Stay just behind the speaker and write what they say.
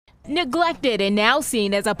neglected and now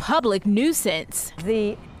seen as a public nuisance.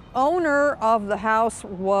 The owner of the house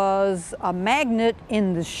was a magnate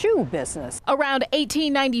in the shoe business. Around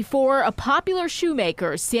 1894, a popular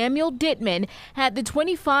shoemaker, Samuel Dittman, had the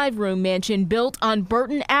 25-room mansion built on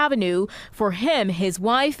Burton Avenue for him, his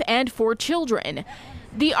wife, and 4 children.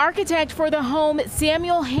 The architect for the home,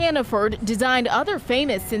 Samuel Hannaford, designed other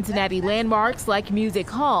famous Cincinnati landmarks like Music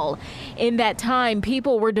Hall. In that time,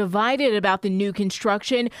 people were divided about the new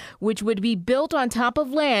construction, which would be built on top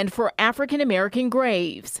of land for African-American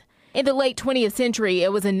graves. In the late 20th century,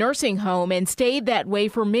 it was a nursing home and stayed that way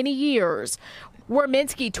for many years.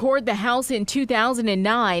 Worminski toured the house in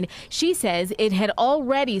 2009. She says it had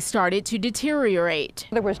already started to deteriorate.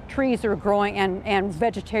 There was trees that were growing and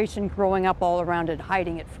vegetation growing up all around it,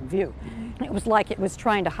 hiding it from view. It was like it was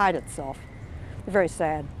trying to hide itself. Very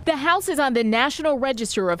sad. The house is on the National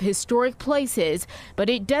Register of Historic Places, but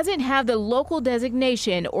it doesn't have the local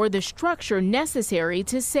designation or the structure necessary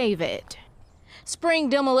to save it. Spring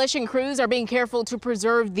demolition crews are being careful to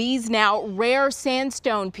preserve these now rare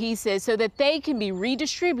sandstone pieces so that they can be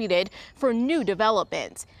redistributed for new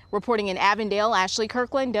developments. Reporting in Avondale, Ashley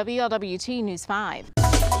Kirkland, WLWT News 5.